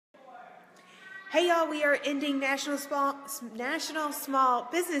Hey y'all, we are ending National Small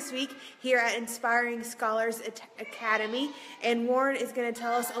Business Week here at Inspiring Scholars Academy, and Warren is going to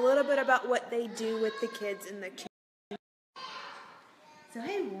tell us a little bit about what they do with the kids in the community. So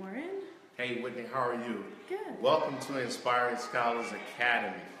hey Warren. Hey Whitney, how are you? Good. Welcome to Inspiring Scholars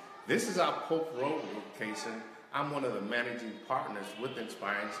Academy. This is our Pope Road location. I'm one of the managing partners with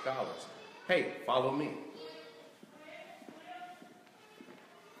Inspiring Scholars. Hey, follow me.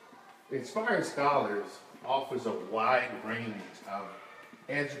 Inspiring Scholars offers a wide range of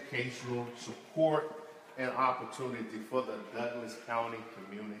educational support and opportunity for the Douglas County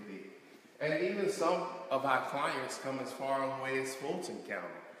community. And even some of our clients come as far away as Fulton County.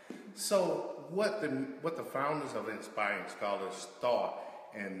 So what the founders of Inspiring Scholars thought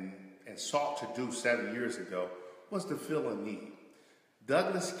and sought to do 7 years ago was to fill a need.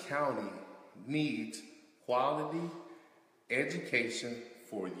 Douglas County needs quality education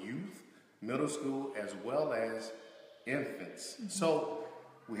for youth, middle school, as well as infants. So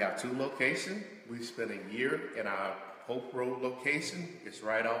we have 2 locations. We spent a year in our Pope Road location. It's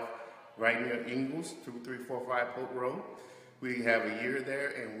right near Ingalls, 2345 Pope Road. We have a year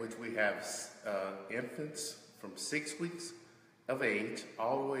there in which we have infants from 6 weeks of age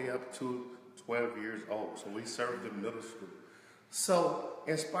all the way up to 12 years old. So we serve the middle school. So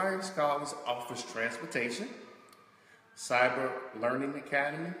Inspiring Scholars offers transportation, cyber learning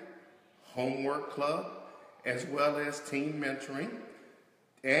academy, homework club, as well as team mentoring.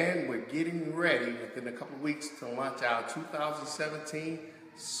 And we're getting ready within a couple of weeks to launch our 2017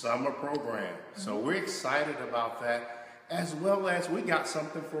 summer program. So we're excited about that, as well as we got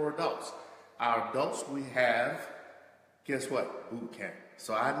something for adults. Our adults, we have, guess what? Boot camp.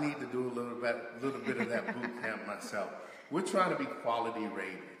 So I need to do a little bit of that boot camp myself. We're trying to be quality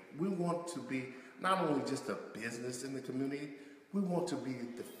rated. We want to be not only just a business in the community, we want to be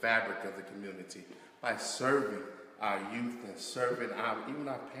the fabric of the community by serving our youth and serving even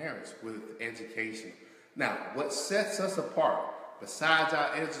our parents with education. Now, what sets us apart, besides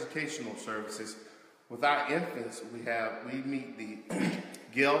our educational services, with our infants, we meet the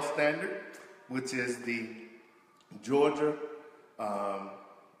GALE standard, which is the Georgia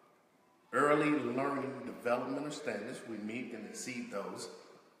Early Learning Developmental Standards. We meet and exceed those,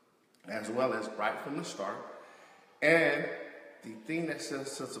 as well as right from the start. And the thing that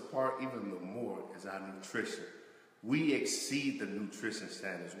sets us apart even more is our nutrition. We exceed the nutrition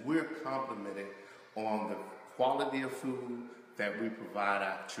standards. We're complimented on the quality of food that we provide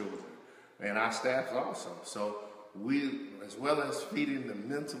our children and our staff also. So we, as well as feeding them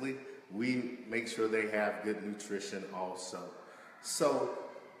mentally, we make sure they have good nutrition also. So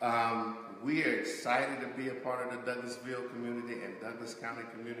we are excited to be a part of the Douglasville community and Douglas County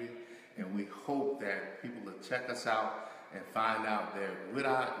community, and we hope that people will check us out and find out that we're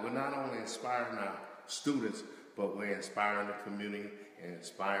not only inspiring our students, but we're inspiring the community and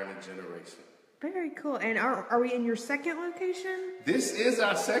inspiring the generation. Very cool. And are we in your second location? This is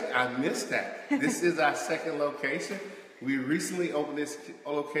our second. I missed that. This is our second location. We recently opened this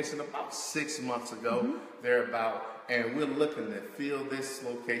location about 6 months ago, thereabout, and we're looking to fill this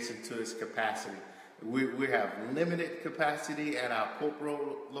location to its capacity. We have limited capacity at our Pope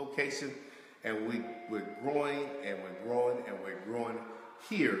Road location, and we're growing and we're growing and we're growing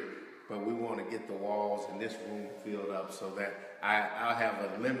here, but we want to get the walls in this room filled up so that I'll have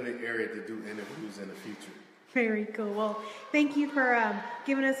a limited area to do interviews in the future. Very cool. Well, thank you for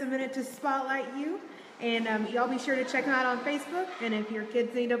giving us a minute to spotlight you. And y'all be sure to check them out on Facebook. And if your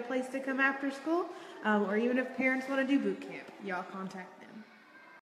kids need a place to come after school, or even if parents want to do boot camp, y'all contact